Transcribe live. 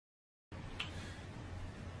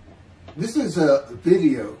This is a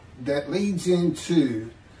video that leads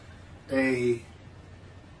into a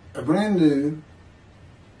brand new,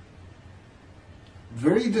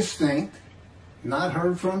 very distinct, not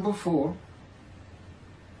heard from before,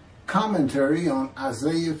 commentary on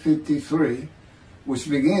Isaiah 53, which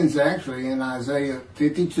begins actually in Isaiah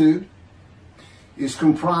 52. Is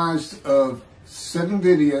comprised of 7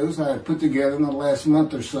 videos I had put together in the last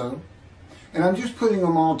month or so. And I'm just putting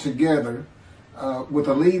them all together with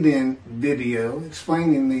a lead-in video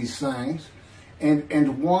explaining these things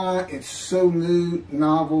and why it's so new,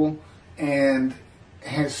 novel, and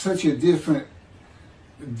has such a different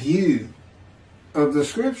view of the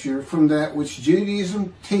scripture from that which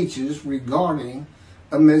Judaism teaches regarding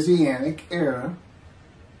a Messianic era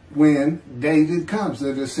when David comes,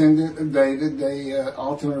 the descendant of David. They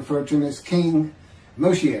often refer to him as King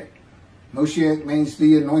Moshiach. Moshiach means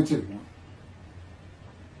the anointed one.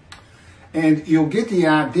 And you'll get the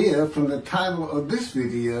idea from the title of this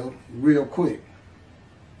video real quick.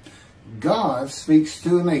 God speaks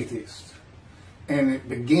to an atheist. And it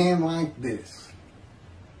began like this.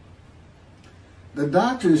 The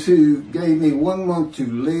doctors who gave me 1 month to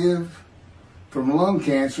live from lung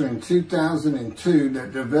cancer in 2002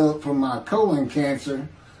 that developed from my colon cancer,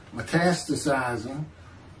 metastasizing,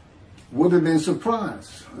 would have been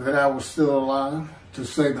surprised that I was still alive, to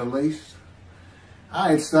say the least.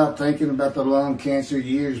 I had stopped thinking about the lung cancer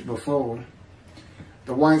years before.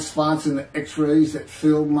 The white spots in the x-rays that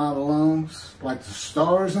filled my lungs, like the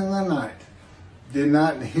stars in the night, did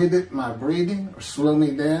not inhibit my breathing or slow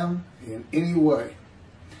me down in any way.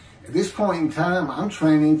 At this point in time, I'm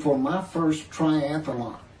training for my first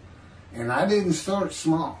triathlon. And I didn't start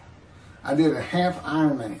small. I did a half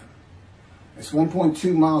Ironman. It's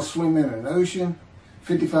 1.2 miles swim in an ocean,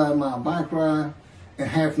 55-mile bike ride, and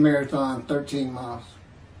half marathon, 13 miles.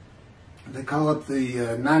 They call it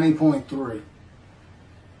the 90.3.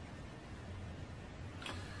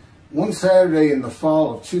 One Saturday in the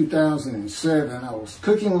fall of 2007, I was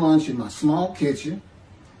cooking lunch in my small kitchen,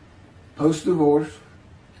 post-divorce,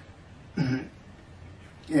 and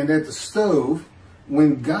at the stove,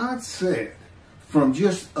 when God said, from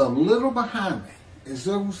just a little behind me, as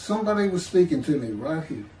though somebody was speaking to me right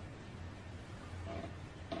here,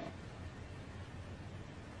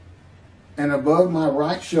 and above my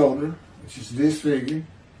right shoulder, which is disfigured,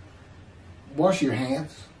 wash your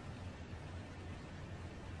hands.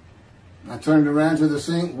 I turned around to the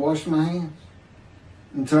sink, washed my hands,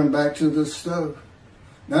 and turned back to the stove.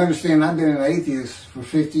 Now understand, I've been an atheist for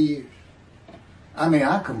 50 years. I mean,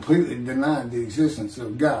 I completely denied the existence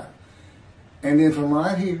of God. And then from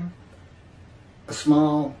right here, a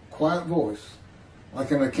small, quiet voice,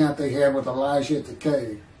 like an account they had with Elijah at the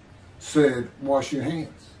cave, said, wash your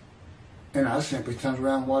hands. And I simply turned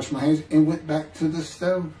around, washed my hands, and went back to the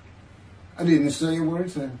stove. I didn't say a word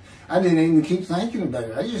to him. I didn't even keep thinking about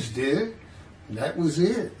it. I just did it. That was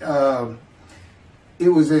it. It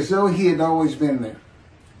was as though he had always been there.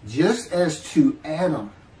 Just as to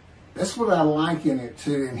Adam. That's what I liken it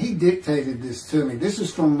to. And he dictated this to me. This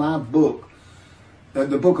is from my book,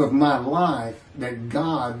 the book of my life that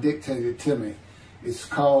God dictated to me. It's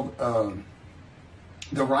called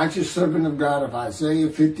The Righteous Servant of God of Isaiah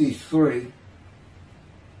 53.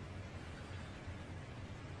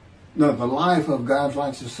 No, the life of God's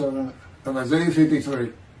righteous servant of Isaiah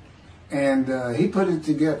 53. And he put it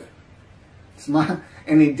together.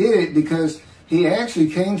 And he did it because he actually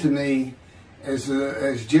came to me, as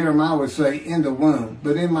Jeremiah would say, in the womb.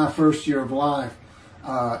 But in my first year of life,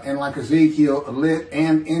 and like Ezekiel, lit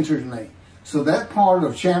and entered me. So that part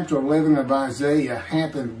of chapter 11 of Isaiah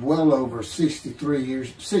happened well over 62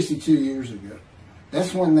 years ago.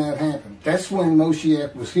 That's when that happened. That's when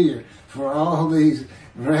Moshiach was here. For all these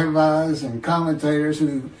rabbis and commentators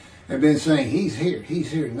who have been saying, he's here, he's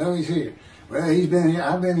here, no, he's here. Well, he's been here.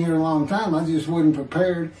 I've been here a long time. I just wasn't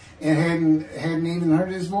prepared and hadn't even heard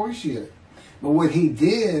his voice yet. But what he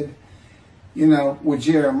did, you know, with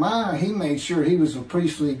Jeremiah, he made sure he was a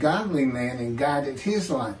priestly, godly man and guided his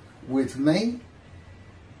life. With me,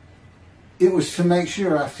 it was to make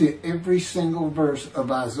sure I fit every single verse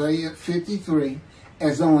of Isaiah 53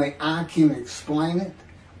 as only I can explain it,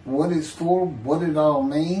 what it's for, what it all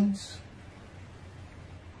means,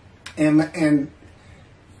 and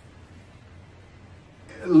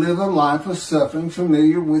live a life of suffering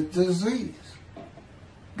familiar with disease.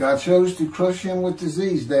 God chose to crush him with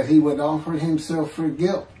disease that he would offer himself for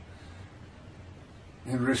guilt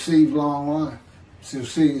and receive long life to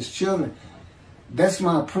see his children. That's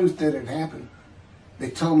my proof that it happened. They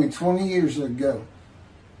told me 20 years ago,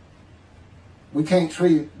 we can't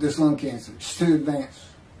treat this lung cancer. It's too advanced.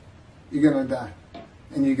 You're going to die.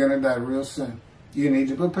 and you're going to die real soon. You need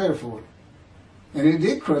to prepare for it. And it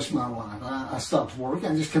did crush my life. I stopped working.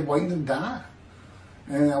 I just kept waiting to die.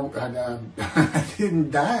 And I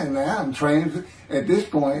didn't die now. I'm training at this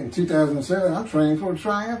point in 2007. I'm training for a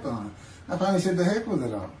triathlon. I finally said the heck with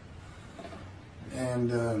it all.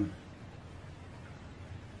 And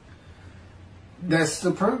that's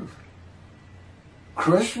the proof.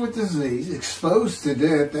 Crushed with disease, exposed to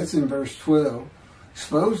death. That's in verse 12.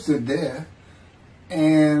 Exposed to death.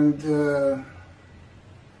 And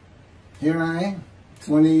here I am.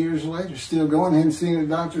 20 years later, still going. Hadn't seen a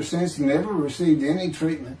doctor since. Never received any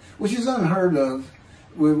treatment, which is unheard of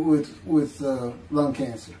with lung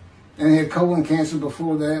cancer. And had colon cancer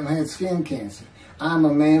before that, and had skin cancer. I'm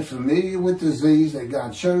a man familiar with disease, that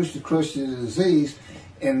God chose to crush the disease.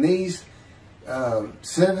 And these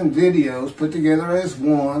 7 videos put together as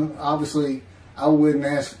one, obviously I wouldn't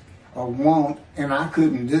ask or want, and I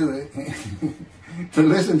couldn't do it, to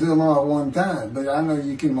listen to them all at one time. But I know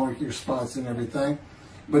you can mark your spots and everything.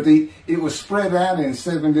 But it was spread out in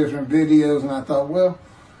 7 different videos, and I thought, well,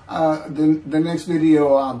 the next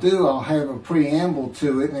video I'll do, I'll have a preamble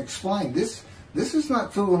to it and explain. This is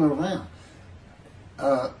not fooling around.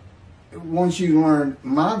 Once you learn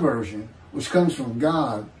my version, which comes from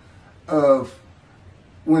God, of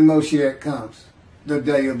when Moshiach comes, the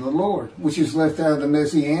day of the Lord, which is left out of the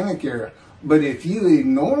Messianic era. But if you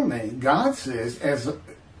ignore me, God says, as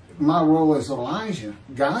my role as Elijah,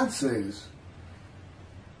 God says,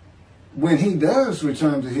 when he does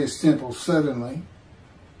return to his temple suddenly,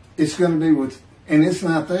 it's going to be with, and it's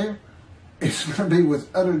not there, it's going to be with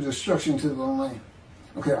utter destruction to the land.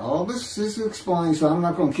 Okay, all this is explained, so I'm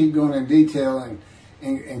not going to keep going in detail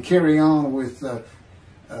and carry on with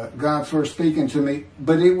God first speaking to me.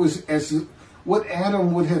 But it was as what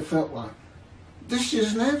Adam would have felt like. This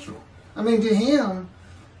is natural. I mean, to him,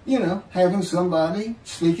 you know, having somebody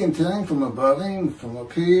speaking to him from above him, from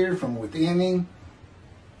up here, from within him,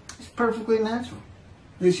 it's perfectly natural.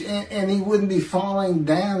 And he wouldn't be falling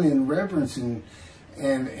down in reverence and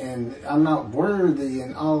I'm not worthy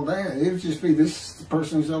and all that. It would just be, this is the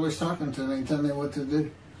person who's always talking to me and telling me what to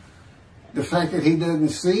do. The fact that he doesn't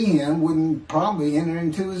see him wouldn't probably enter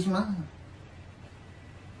into his mind.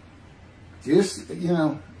 Just, you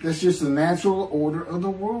know, that's just the natural order of the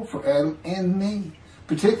world for Adam and me.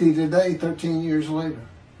 Particularly today, 13 years later.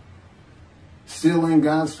 Still in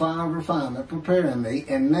God's fire of refinement, preparing me.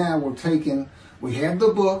 And now we have the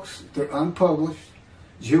books, they're unpublished.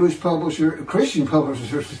 Jewish publisher, Christian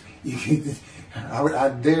publishers, I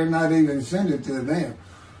dare not even send it to them,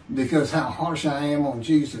 because how harsh I am on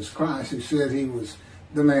Jesus Christ, who said he was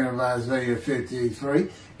the man of Isaiah 53,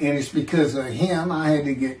 and it's because of him I had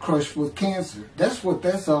to get crushed with cancer. That's what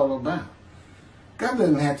that's all about. God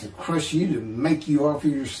doesn't have to crush you to make you offer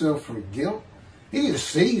yourself for guilt. He just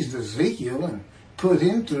seized Ezekiel and put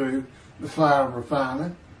him through the fire of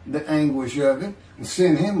refinement, the anguish of it, and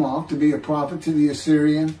sent him off to be a prophet to the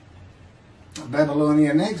Assyrian,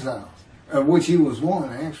 Babylonian exiles, of which he was one,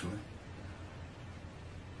 actually.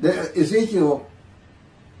 The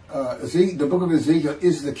book of Ezekiel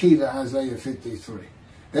is the key to Isaiah 53.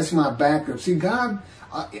 That's my backup. See, God,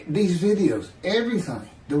 these videos, everything,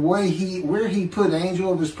 the way where he put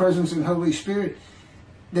angel of his presence and Holy Spirit,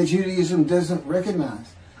 that Judaism doesn't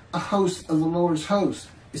recognize. A host of the Lord's host.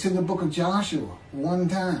 It's in the book of Joshua, one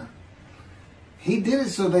time. He did it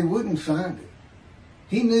so they wouldn't find it.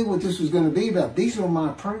 He knew what this was going to be about. These are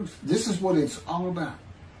my proofs. This is what it's all about.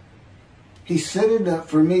 He set it up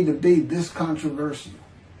for me to be this controversial.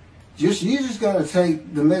 You just got to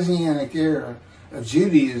take the Messianic era of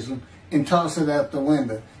Judaism and toss it out the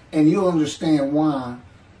window, and you'll understand why,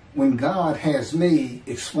 when God has me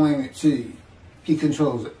explain it to you. He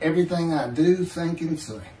controls everything I do, think, and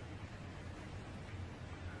say.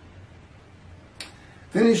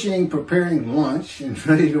 Finishing preparing lunch and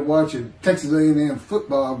ready to watch a Texas A&M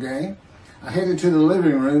football game, I headed to the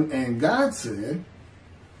living room, and God said,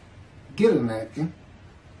 "Get a napkin."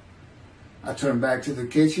 I turned back to the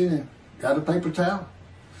kitchen and got a paper towel,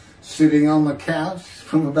 sitting on the couch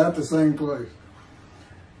from about the same place.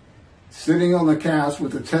 Sitting on the couch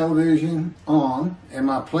with the television on and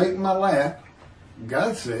my plate in my lap,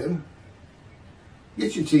 God said,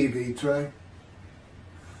 "Get your TV tray."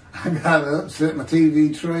 I got up, set my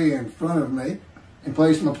TV tray in front of me, and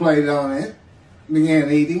placed my plate on it,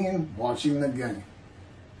 began eating and watching the game.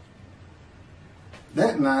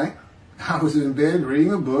 That night, I was in bed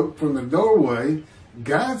reading a book. From the doorway,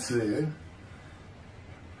 God said,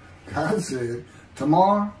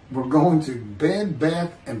 "Tomorrow we're going to Bed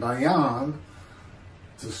Bath & Beyond,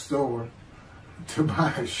 it's a store, to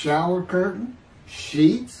buy a shower curtain,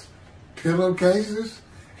 sheets, pillowcases,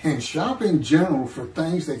 and shop in general for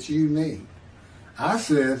things that you need. I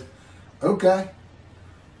said, okay,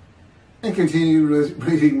 and continued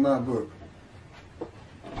reading my book.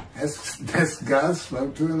 That's God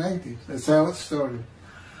spoke to an atheist. That's how it started.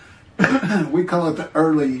 We call it the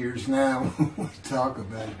early years now when we talk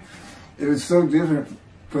about it. It was so different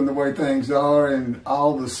from the way things are and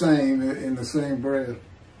all the same in the same breath.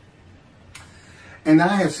 And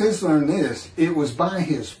I have since learned this. It was by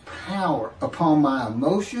his power upon my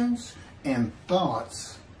emotions and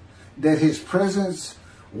thoughts that his presence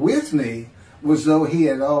with me was though he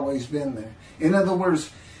had always been there. In other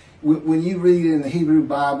words, when you read in the Hebrew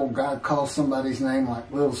Bible, God calls somebody's name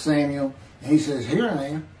like little Samuel, and he says, here I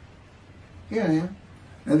am. Here I am.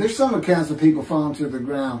 Now there's some accounts of people falling to the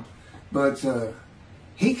ground, but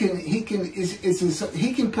he can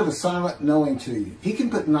put a silent knowing to you. He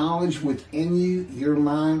can put knowledge within you, your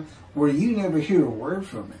mind, where you never hear a word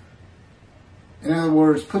from him. In other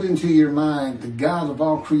words, put into your mind, the God of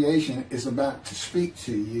all creation is about to speak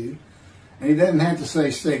to you. And he doesn't have to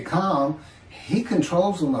say, stay calm. He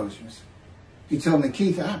controls emotions. He told me,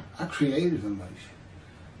 Keith, I created emotion.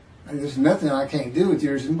 And there's nothing I can't do with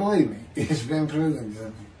yours. And believe me, it's been proven to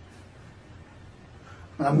me.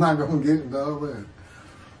 I'm not going to get into all that.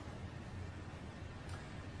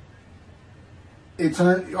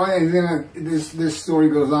 And then this story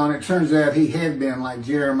goes on. It turns out he had been like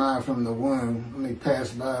Jeremiah from the womb. Let me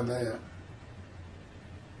pass by that.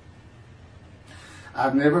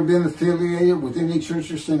 I've never been affiliated with any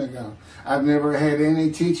church or synagogue. I've never had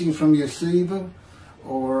any teaching from yeshiva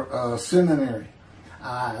or seminary.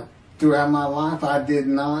 Throughout my life, I did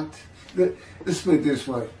not. Let's put it this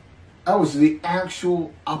way. I was the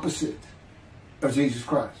actual opposite of Jesus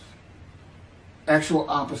Christ. Actual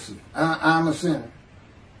opposite. I'm a sinner.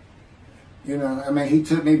 You know, I mean, he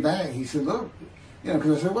took me back. He said, look, you know,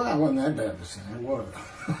 because I said, well, I wasn't that bad of a sinner, was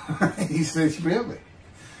I? He said, really?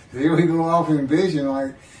 Here we go off in vision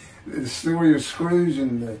like the story of Scrooge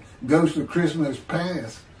and the Ghost of Christmas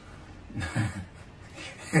Past.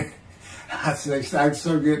 I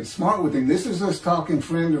started getting smart with him. This is us talking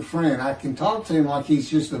friend to friend. I can talk to him like he's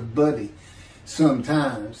just a buddy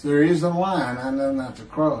sometimes. There is a line I know not to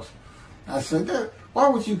cross. I said, why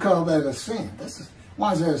would you call that a sin?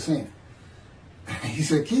 Why is that a sin? He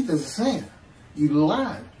said, Keith, it's a sin. You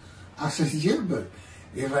lied. I said, yeah, but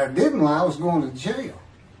if I didn't lie, I was going to jail.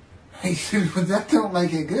 He said, but that don't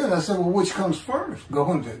make it good. I said, well, which comes first?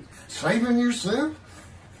 Going to saving yourself?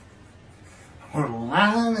 Or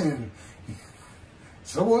lying? And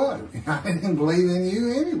so what? I didn't believe in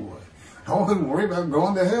you anyway. I wasn't worried about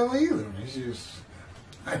going to hell either. It's just,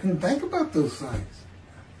 I didn't think about those things.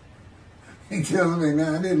 He tells me,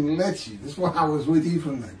 man, I didn't let you. That's why I was with you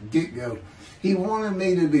from the get-go. He wanted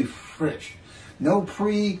me to be fresh. No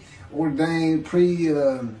preordained,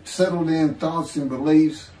 settled in thoughts and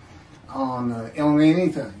beliefs on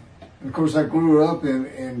anything. And of course, I grew up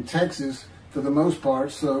in Texas for the most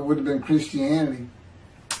part, so it would have been Christianity.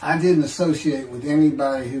 I didn't associate with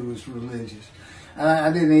anybody who was religious.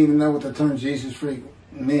 I didn't even know what the term Jesus freak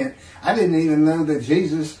meant. I didn't even know that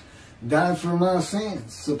Jesus died for my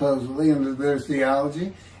sins, supposedly, under their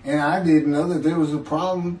theology. And I didn't know that there was a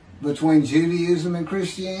problem between Judaism and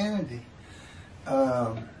Christianity.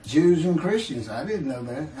 Jews and Christians. I didn't know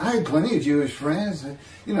that. I had plenty of Jewish friends.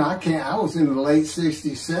 You know, I was in the late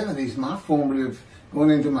 60s, 70s, my formative, going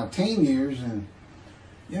into my teen years, and,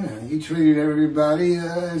 you know, you treated everybody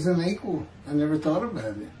as an equal. I never thought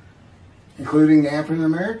about it. Including African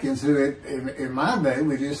Americans, who in my day,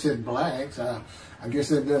 we just said blacks. I guess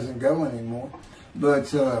that doesn't go anymore. But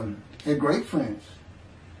had great friends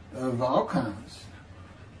of all kinds.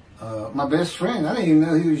 My best friend, I didn't even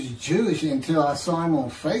know he was Jewish until I saw him on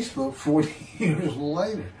Facebook 40 years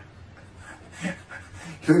later.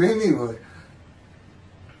 But anyway,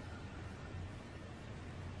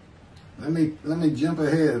 let me jump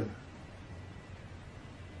ahead.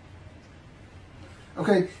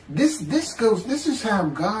 Okay, this is how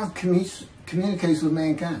God communicates with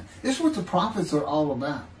mankind. This is what the prophets are all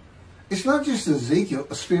about. It's not just Ezekiel,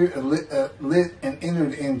 a spirit lit and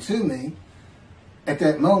entered into me. At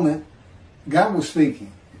that moment, God was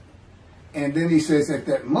speaking. And then he says, at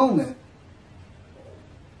that moment,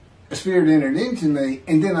 a spirit entered into me,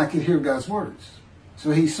 and then I could hear God's words.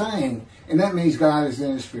 So he's saying, and that means God is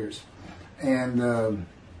in his spirits. And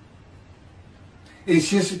it's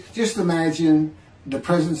just imagine the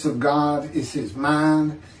presence of God is his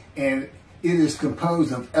mind, and it is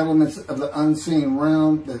composed of elements of the unseen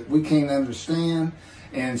realm that we can't understand.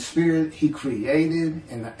 And spirit he created,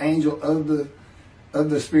 and the angel of the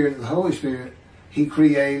Spirit, the Holy Spirit, He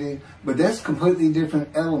created, but that's completely different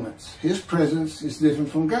elements. His presence is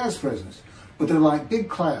different from God's presence. But they're like big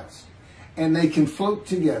clouds. And they can float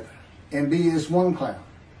together and be as one cloud.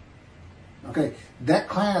 Okay, that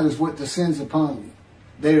cloud is what descends upon you.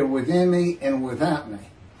 They are within me and without me.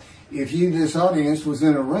 If you, this audience, was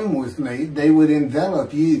in a room with me, they would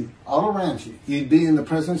envelop you all around you. You'd be in the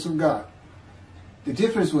presence of God. The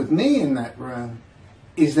difference with me in that room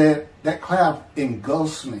is that that cloud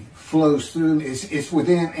engulfs me, flows through me. It's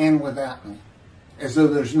within and without me, as though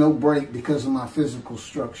there's no break because of my physical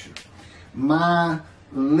structure. My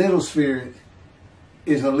little spirit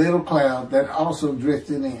is a little cloud that also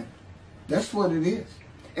drifted in. That's what it is.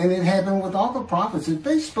 And it happened with all the prophets. If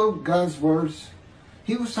they spoke God's words,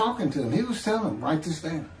 he was talking to them. He was telling them, write this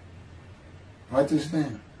down. Write this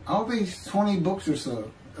down. All these 20 books or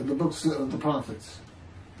so, of the books of the prophets.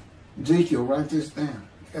 Ezekiel, write this down.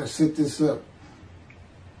 You got to set this up.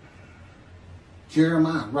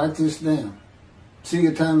 Jeremiah, write this down. See,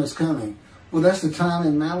 a time is coming. Well, that's the time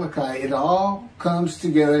in Malachi. It all comes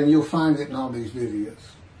together, and you'll find it in all these videos.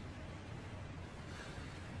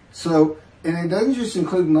 So, and it doesn't just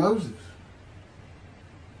include Moses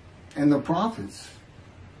and the prophets.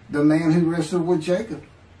 The man who wrestled with Jacob.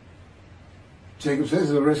 Jacob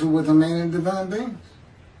says, I wrestled with a man in divine beings.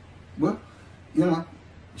 Well, you know,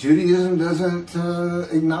 Judaism doesn't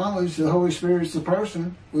acknowledge the Holy Spirit's the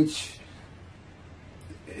person, which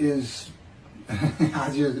is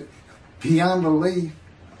beyond belief,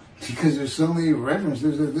 because there's so many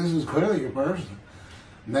references that this is clearly a person,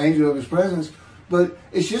 an angel of his presence. But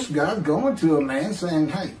it's just God going to a man saying,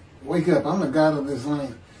 hey, wake up, I'm the God of this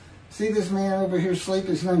land. See this man over here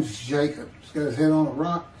sleeping? His name's Jacob. He's got his head on a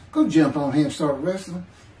rock. Go jump on him, start wrestling.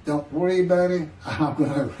 Don't worry about it. I'm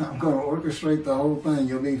gonna orchestrate the whole thing.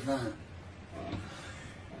 You'll be fine.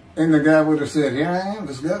 And the guy would have said, here I am,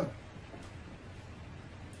 let's go.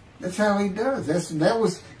 That's how he does. That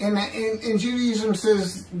was in Judaism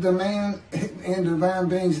says the man in divine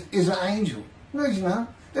beings is an angel. No, he's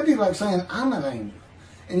not. That'd be like saying I'm an angel,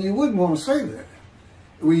 and you wouldn't want to say that.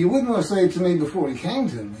 Well, you wouldn't want to say it to me before he came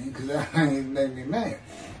to me, because that made me mad.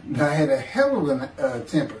 But I had a hell of a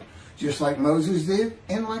temper, just like Moses did,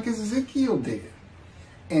 and like Ezekiel did.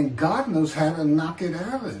 And God knows how to knock it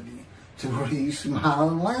out of you to where you smile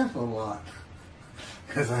and laugh a lot,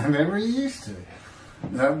 because I never used to.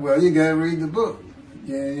 Now, well, you got to read the book,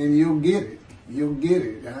 and you'll get it. You'll get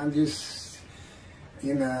it. I'm just,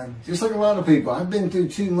 you know, just like a lot of people, I've been through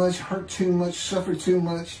too much, hurt too much, suffered too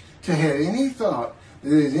much to have any thought that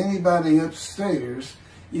there's anybody upstairs,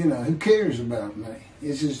 you know, who cares about me.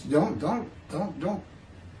 It's just don't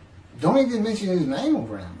even mention his name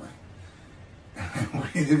around me. We're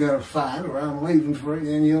either gonna fight or I'm leaving for it,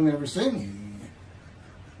 and you'll never see me again.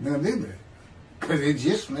 Don't do that, because it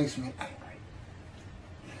just makes me angry.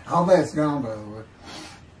 All that's gone, by the way.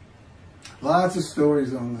 Lots of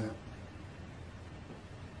stories on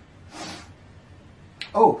that.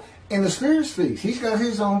 Oh, and the Spirit speaks. He's got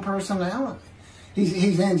his own personality.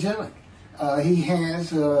 He's angelic. He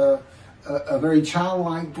has a very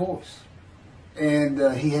childlike voice, and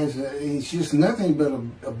he's just nothing but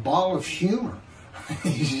a ball of humor.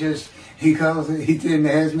 He has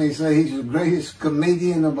me say he's the greatest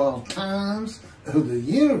comedian of all times of the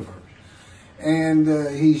universe, and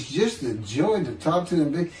he's just a joy to talk to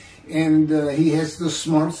him. And he has the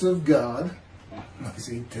smarts of God, as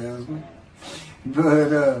he tells me.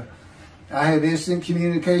 But I have instant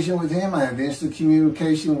communication with him. I have instant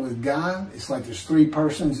communication with God. It's like there's three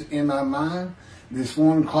persons in my mind. This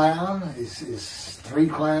one cloud is three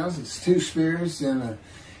clouds. It's two spirits in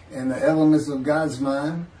the elements of God's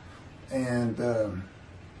mind. And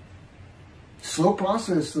slow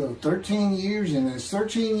process of 13 years. And it's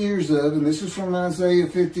 13 years of, and this is from Isaiah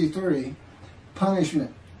 53,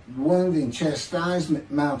 punishment, wounding, chastisement,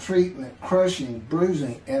 maltreatment, crushing,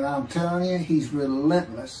 bruising. And I'm telling you, he's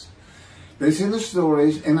relentless. It's in the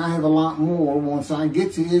stories, and I have a lot more once I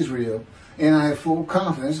get to Israel, and I have full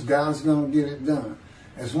confidence God's going to get it done.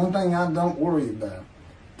 That's one thing I don't worry about.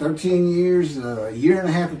 13 years, a year and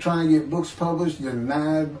a half of trying to get books published,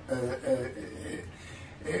 denied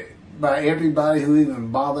by everybody who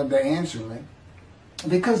even bothered to answer me,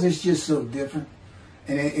 because it's just so different.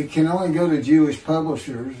 And it can only go to Jewish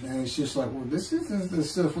publishers, and it's just like, well, this isn't the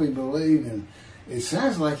stuff we believe, and it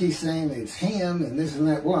sounds like he's saying it's him, and this and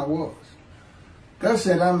that. Well, I was. God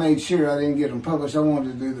said I made sure I didn't get them published. I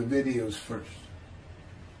wanted to do the videos first.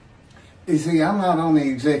 You see, I'm not on the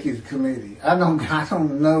executive committee. I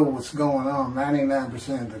don't know what's going on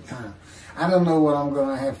 99% of the time. I don't know what I'm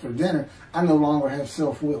going to have for dinner. I no longer have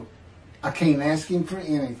self-will. I can't ask him for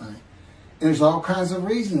anything. There's all kinds of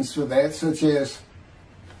reasons for that, such as,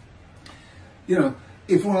 you know,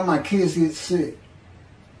 if one of my kids gets sick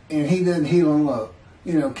and he doesn't heal them up,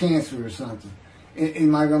 you know, cancer or something,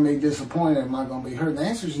 am I going to be disappointed? Am I going to be hurt? The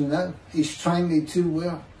answer is no. He's trained me too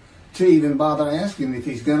well to even bother asking. If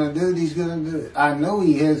he's going to do it, he's going to do it. I know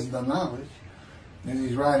he has the knowledge, and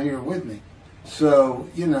he's right here with me. So,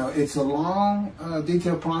 you know, it's a long,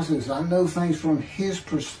 detailed process. I know things from his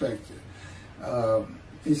perspective.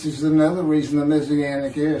 This is another reason the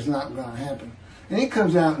Messianic era is not going to happen. And it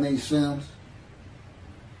comes out in these films.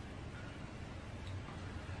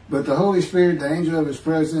 But the Holy Spirit, the angel of his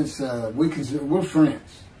presence, we're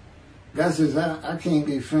friends. God says, I can't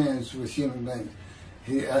be friends with human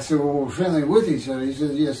beings. I said, well, we're friendly with each other. He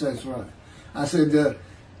says, yes, that's right. I said,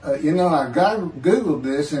 you know, I Googled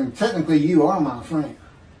this, and technically you are my friend.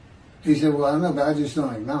 He said, well, I know, but I just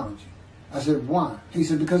don't acknowledge you. I said, why? He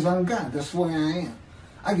said, because I'm God. That's the way I am.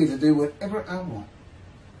 I get to do whatever I want.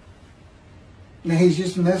 Now, he's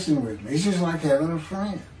just messing with me. It's just like having a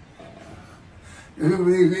friend.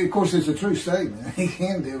 Of course, it's a true statement. He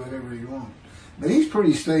can do whatever he wants. But he's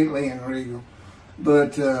pretty stately and regal.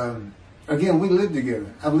 But, again, we live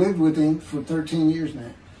together. I've lived with him for 13 years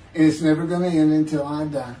now. And it's never going to end until I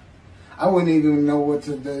die. I wouldn't even know what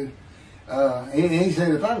to do. And he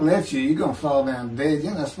said, if I let you, you're going to fall down dead.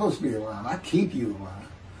 You're not supposed to be alive. I keep you alive.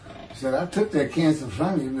 He said, I took that cancer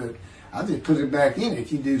from you, but I just put it back in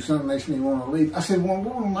if you do something that makes me want to leave. I said, well,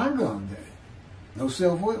 what am I going to do? No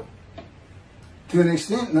self-will. To an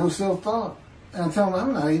extent, no self-thought. And I told him,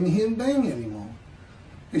 I'm not even a human being anymore.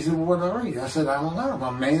 He said, well, what are you? I said, I don't know. I'm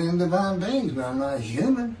a man in divine beings, but I'm not a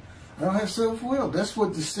human. I don't have self-will. That's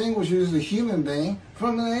what distinguishes the human being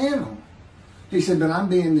from the animal. He said, but I'm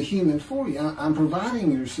being the human for you. I'm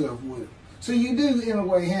providing your self-will. So you do, in a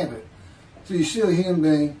way, have it. So you're still a human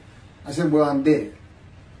being. I said, well, I'm dead.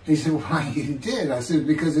 He said, why are you dead? I said,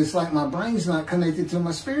 because it's like my brain's not connected to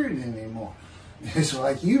my spirit anymore. It's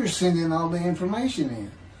like you're sending all the information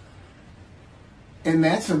in. And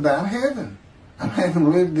that's about heaven. I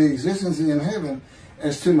haven't lived the existence in heaven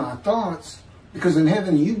as to my thoughts, because in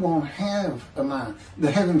heaven you won't have a mind. The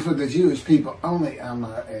heaven for the Jewish people only, I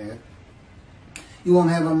might add. You won't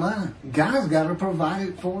have a mind. God's got to provide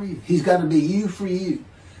it for you. He's got to be you for you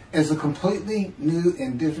as a completely new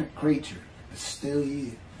and different creature. It's still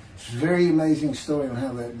you. It's a very amazing story on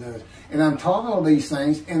how that does. And I'm taught all these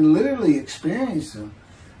things and literally experience them,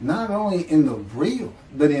 not only in the real,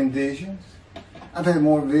 but in visions. I've had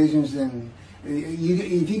more visions than,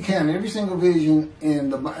 if you count every single vision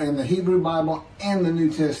in the Hebrew Bible and the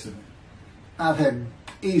New Testament, I've had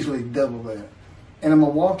easily double that. And I'm a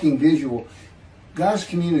walking visual. God's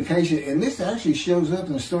communication, and this actually shows up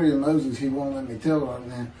in the story of Moses. He won't let me tell right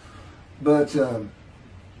now. But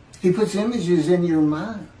he puts images in your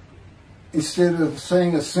mind. Instead of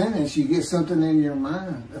saying a sentence, you get something in your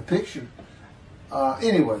mind, a picture.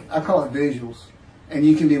 Anyway, I call it visuals. And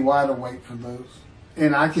you can be wide awake for those.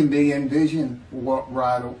 And I can be in vision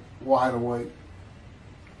wide awake.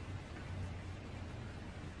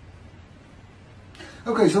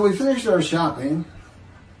 Okay, so we finished our shopping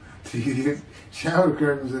to get shower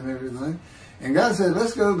curtains and everything. And God said,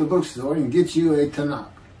 let's go to the bookstore and get you a Tanakh.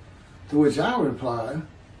 To which I replied,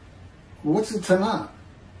 what's a Tanakh?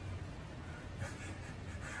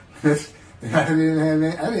 I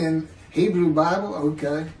didn't Hebrew Bible,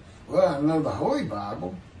 okay. Well, I know the Holy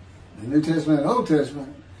Bible, the New Testament and Old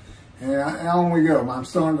Testament. And on we go. I'm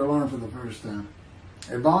starting to learn for the first time.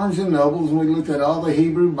 At Barnes & Noble's, and we looked at all the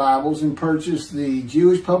Hebrew Bibles and purchased the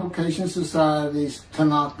Jewish Publication Society's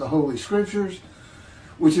Tanakh, the Holy Scriptures,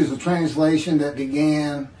 which is a translation that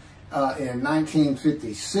began in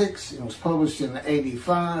 1956. It was published in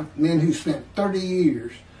 85. Men who spent 30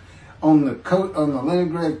 years on the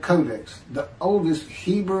Leningrad Codex, the oldest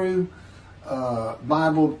Hebrew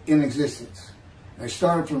Bible in existence. They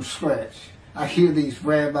started from scratch. I hear these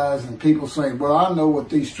rabbis and people saying, well, I know what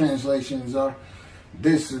these translations are,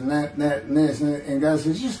 this and that and this. And God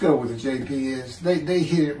says, just go with the JPS. They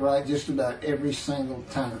hit it right just about every single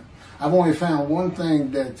time. I've only found one thing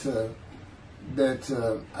that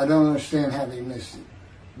I don't understand how they missed it.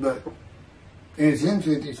 But it's in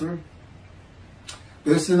 53.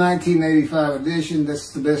 This is the 1985 edition.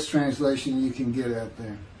 That's the best translation you can get out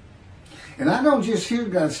there. And I don't just hear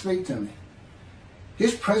God speak to me.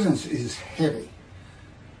 His presence is heavy.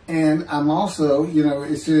 And I'm also, you know,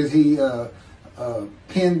 it says he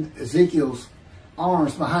pinned Ezekiel's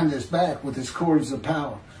arms behind his back with his cords of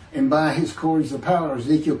power. And by his cords of power,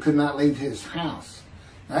 Ezekiel could not leave his house.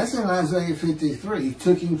 That's in Isaiah 53. He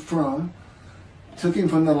took him from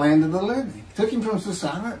the land of the living. Took him from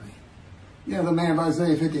society. You know, the man of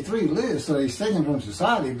Isaiah 53 lives, so he's taken from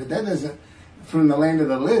society, but that doesn't, from the land of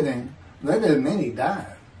the living, that doesn't mean he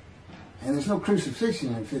died. And there's no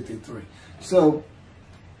crucifixion in 53. So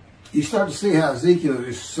you start to see how Ezekiel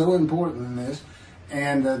is so important in this,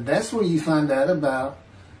 and that's where you find out about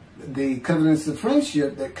the covenants of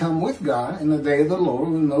friendship that come with God in the day of the Lord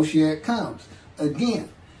when Moshiach comes. Again,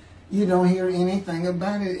 you don't hear anything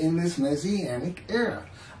about it in this Messianic era.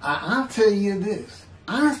 I'll tell you this.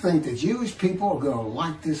 I think the Jewish people are going to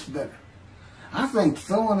like this better. I think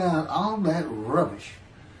throwing out all that rubbish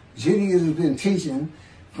Judaism has been teaching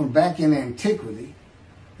from back in antiquity,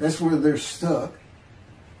 that's where they're stuck,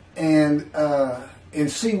 and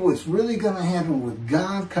see what's really going to happen with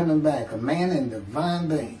God coming back, a man in divine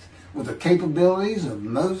beings, with the capabilities of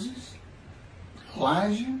Moses,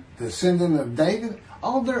 Elijah, the descendant of David.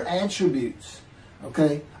 All their attributes,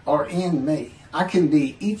 okay, are in me. I can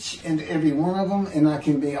be each and every one of them, and I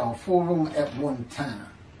can be all four of them at one time.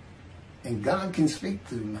 And God can speak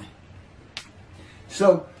through me.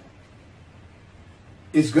 So,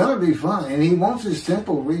 it's going to be fun. And he wants his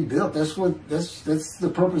temple rebuilt. That's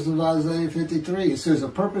the purpose of Isaiah 53. It says, a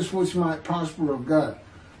purpose which might prosper of God.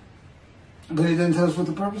 But he doesn't tell us what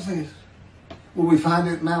the purpose is. Well, we find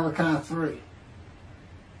it in Malachi 3.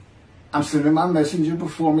 I'm sending my messenger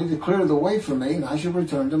before me to clear the way for me, and I shall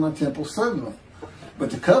return to my temple suddenly.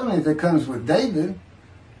 But the covenant that comes with David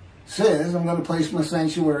says, I'm going to place my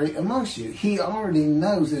sanctuary amongst you. He already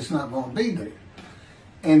knows it's not going to be there.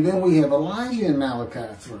 And then we have Elijah in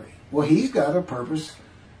Malachi 3. Well, he's got a purpose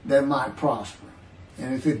that might prosper.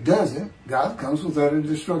 And if it doesn't, God comes with utter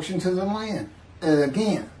destruction to the land. And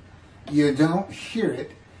again, you don't hear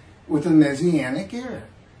it with the Messianic era.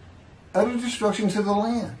 Utter destruction to the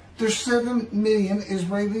land. There's 7 million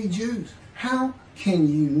Israeli Jews. How can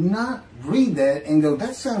you not read that and go,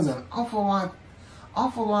 that sounds an awful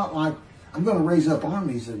lot like I'm going to raise up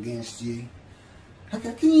armies against you? How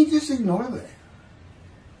can you just ignore that?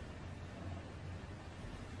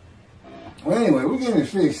 Well, anyway, we're getting it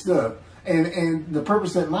fixed up. And the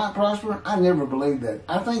purpose that might prosper, I never believed that.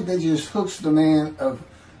 I think that just hooks the man of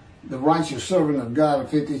the righteous servant of God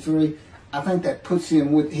of 53. I think that puts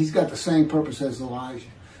him with, he's got the same purpose as Elijah.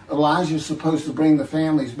 Elijah's supposed to bring the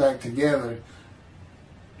families back together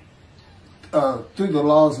through the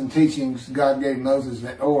laws and teachings God gave Moses,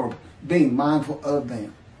 or being mindful of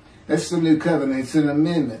them. That's the new covenant. It's an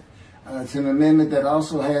amendment. It's an amendment that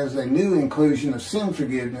also has a new inclusion of sin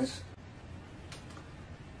forgiveness.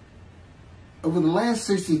 Over the last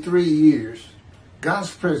 63 years,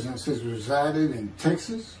 God's presence has resided in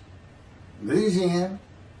Texas, Louisiana,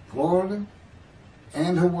 Florida,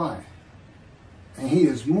 and Hawaii. And he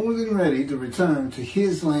is more than ready to return to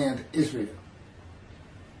his land, Israel.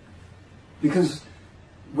 Because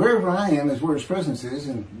wherever I am is where his presence is,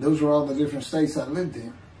 and those are all the different states I lived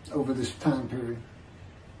in over this time period.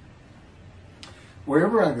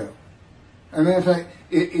 Wherever I go. And in fact,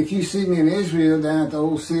 if you see me in Israel down at the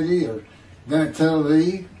old city or down at Tel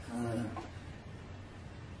Aviv,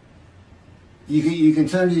 you can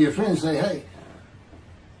turn to your friend and say, hey,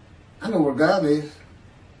 I know where God is.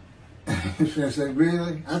 I said,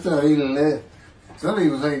 really? I thought he left. Some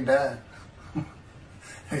people say he died.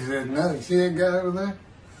 He said, no, you see that guy over there?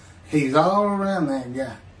 He's all around that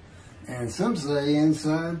guy. And some say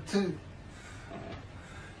inside too.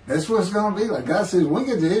 That's what it's going to be like. God says, when we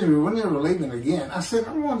get to Israel, we're never leaving again. I said,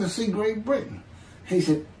 I wanted to see Great Britain. He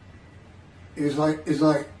said, it's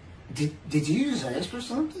like, did you just ask for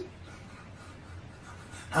something?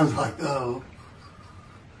 I was like, oh.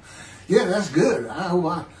 Yeah, that's good. I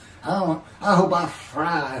hope I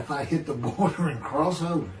fry if I hit the border and cross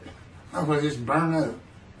over it. I hope I just burn up,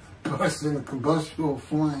 bust in a combustible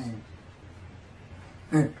flame.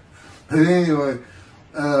 But anyway,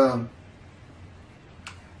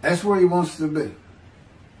 that's where he wants to be.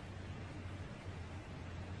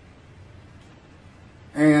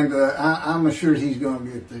 And I'm assured he's going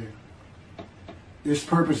to get there. This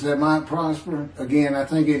purpose that might prosper, again, I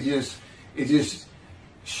think it just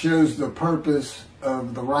shows the purpose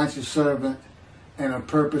of the righteous servant and a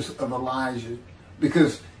purpose of Elijah.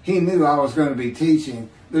 Because he knew I was going to be teaching.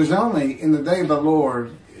 There's only, in the day of the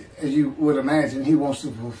Lord, as you would imagine, he wants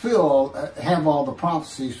to have all the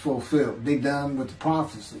prophecies fulfilled, be done with the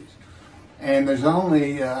prophecies. And there's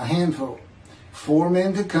only a handful. 4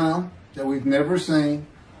 men to come that we've never seen.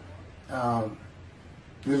 The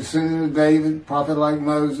descendant of David, prophet like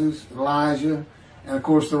Moses, Elijah, and of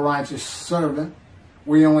course the righteous servant.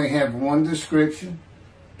 We only have one description.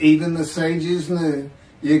 Even the sages knew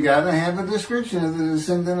you got to have a description of the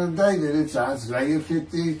descendant of David. It's Isaiah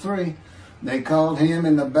 53. They called him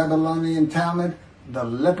in the Babylonian Talmud the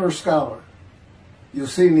leper scholar. You'll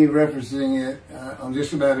see me referencing it on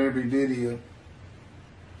just about every video.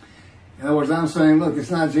 In other words, I'm saying, look,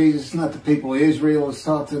 it's not Jesus, it's not the people of Israel that's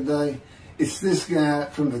taught today. It's this guy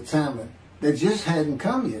from the Talmud that just hadn't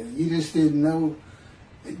come yet. You just didn't know,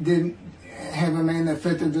 didn't have a name that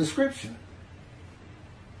fit the description.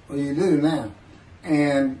 Well, you do now.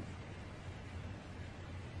 And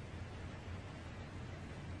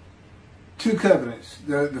two covenants.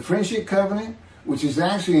 The friendship covenant, which is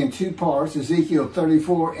actually in two parts, Ezekiel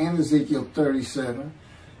 34 and Ezekiel 37.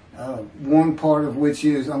 One part of which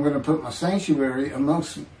is, I'm going to put my sanctuary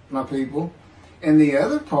amongst my people. And the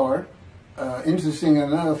other part, interesting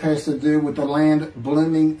enough, has to do with the land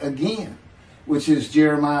blooming again, which is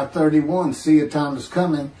Jeremiah 31. See, a time is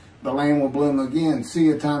coming, the land will bloom again. See,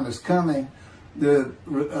 a time is coming. The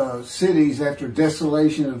cities, after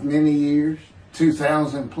desolation of many years,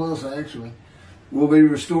 2,000 plus actually, will be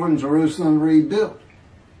restored and Jerusalem rebuilt.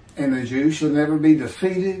 And the Jews shall never be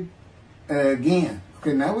defeated again.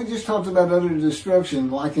 Okay, now we just talked about utter destruction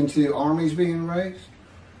likened to armies being raised.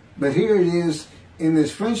 But here it is in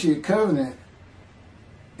this friendship covenant,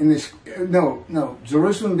 in this,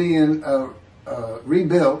 Jerusalem being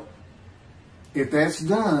rebuilt. If that's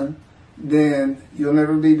done, then you'll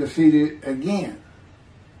never be defeated again.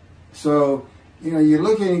 So, you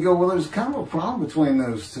look at it and you go, well, there's kind of a problem between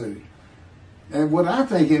those two. And what I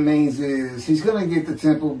think it means is he's going to get the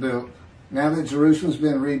temple built now that Jerusalem's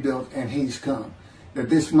been rebuilt and he's come. That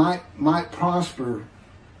this might prosper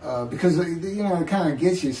because, it kind of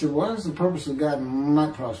gets you. So what is the purpose of God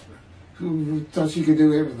might prosper? Who thought you could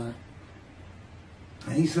do everything?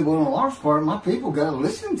 And he said, well, in a large part, my people got to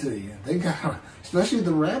listen to you. They got, especially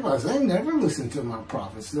the rabbis, they never listen to my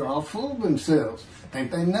prophets. They're all full of themselves.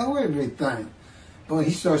 Think they know everything. Boy,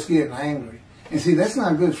 he starts getting angry. And see, that's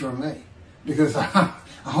not good for me. Because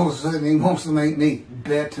all of a sudden he wants to make me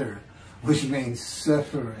better, which means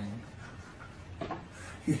suffering.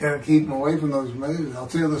 You got to keep him away from those moves. I'll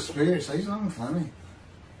tell the Spirit, say something funny.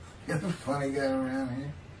 You're the funny guy around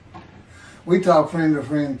here. We talk friend to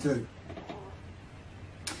friend too.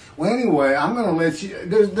 Well, anyway, I'm going to let you.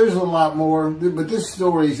 There's a lot more, but this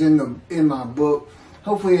story's in my book.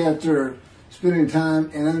 Hopefully, after spending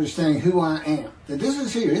time and understanding who I am, that this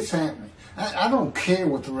is here. It's happening. I don't care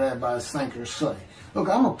what the rabbis think or say. Look,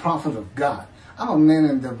 I'm a prophet of God. I'm a man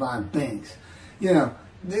in divine things.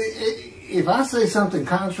 If I say something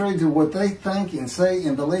contrary to what they think and say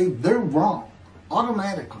and believe, they're wrong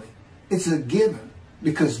automatically. It's a given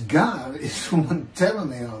because God is the one telling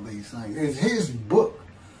me all these things. It's His book.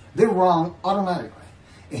 They're wrong automatically.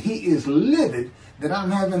 And He is livid that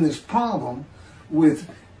I'm having this problem with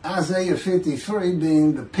Isaiah 53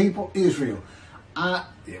 being the people Israel.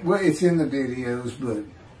 Well, it's in the videos, but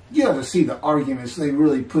you ought to see the arguments they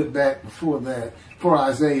really put back before that for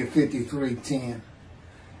Isaiah 53:10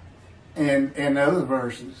 and other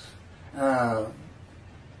verses. Rabbi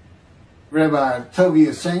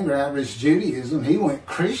Tovia Singer, Irish Judaism, he went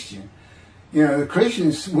Christian. The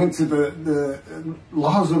Christians went to the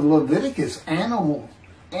laws of Leviticus, animal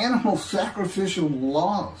sacrificial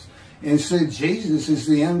laws, and said Jesus is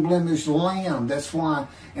the unblemished lamb. That's why,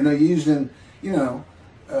 and they're using,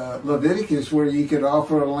 Leviticus, where you could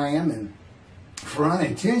offer a lamb and for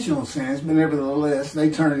unintentional sins, but nevertheless, they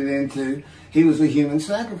turned it into he was a human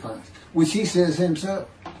sacrifice, which he says himself.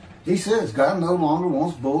 He says, God no longer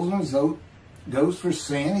wants bulls and goats for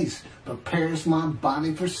sin. He prepares my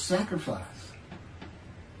body for sacrifice.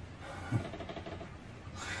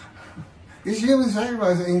 It's human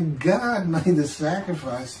sacrifice, and God made the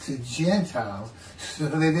sacrifice to Gentiles so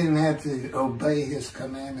they didn't have to obey His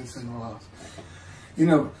commandments and laws.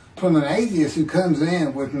 From an atheist who comes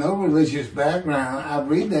in with no religious background, I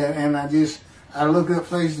read that and I look up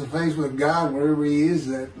face to face with God wherever He is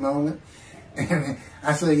at that moment, and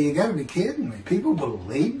I say, you got to be kidding me. People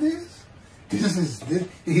believe this? This.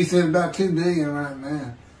 He said about 2 billion right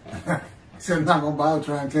now. He said, I'm not going to bother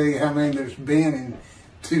trying to tell you how many there's been in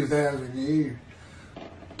 2,000 years.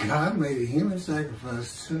 God made a human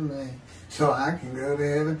sacrifice to me so I can go to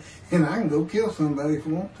heaven and I can go kill somebody if I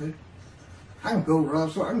want to. I can go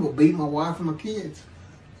rob, so I can go beat my wife and my kids.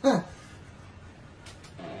 I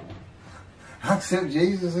accept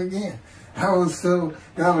Jesus again. God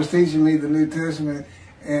was teaching me the New Testament,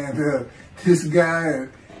 and this guy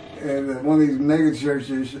at one of these mega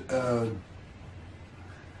churches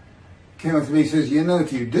came up to me and says,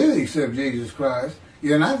 if you do accept Jesus Christ,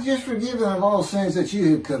 you're not just forgiven of all sins that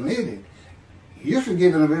you have committed. You're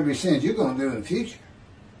forgiven of every sin you're going to do in the future.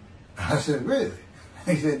 I said, really?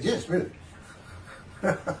 He said, yes, really.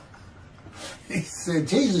 He said,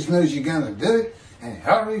 Jesus knows you're going to do it, and He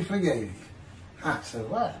already forgave you. I said,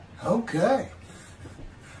 what? Okay.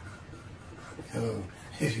 So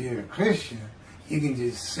if you're a Christian, you can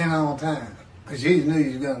just sin all the time because Jesus knew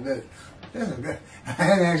you was going to do it. That's a good, I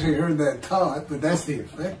hadn't actually heard that taught, but that's the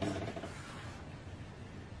effect of it.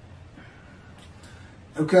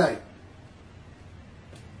 Okay.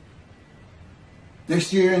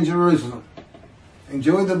 Next year in Jerusalem.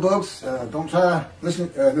 Enjoy the books. Don't try to listen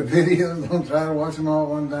to the videos. Don't try to watch them all at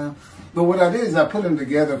one time. But what I did is I put them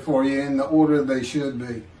together for you in the order they should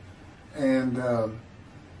be. And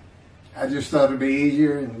I just thought it'd be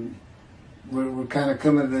easier. And we're kind of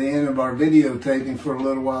coming to the end of our videotaping for a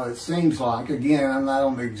little while, it seems like. Again, I'm not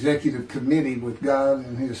on the executive committee with God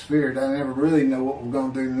and His Spirit. I never really know what we're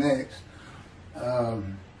going to do next.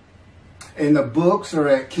 And the books are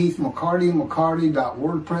at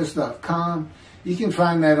keithmccarty.wordpress.com. You can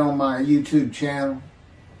find that on my YouTube channel.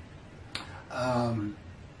 I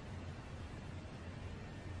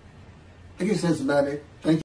guess that's about it.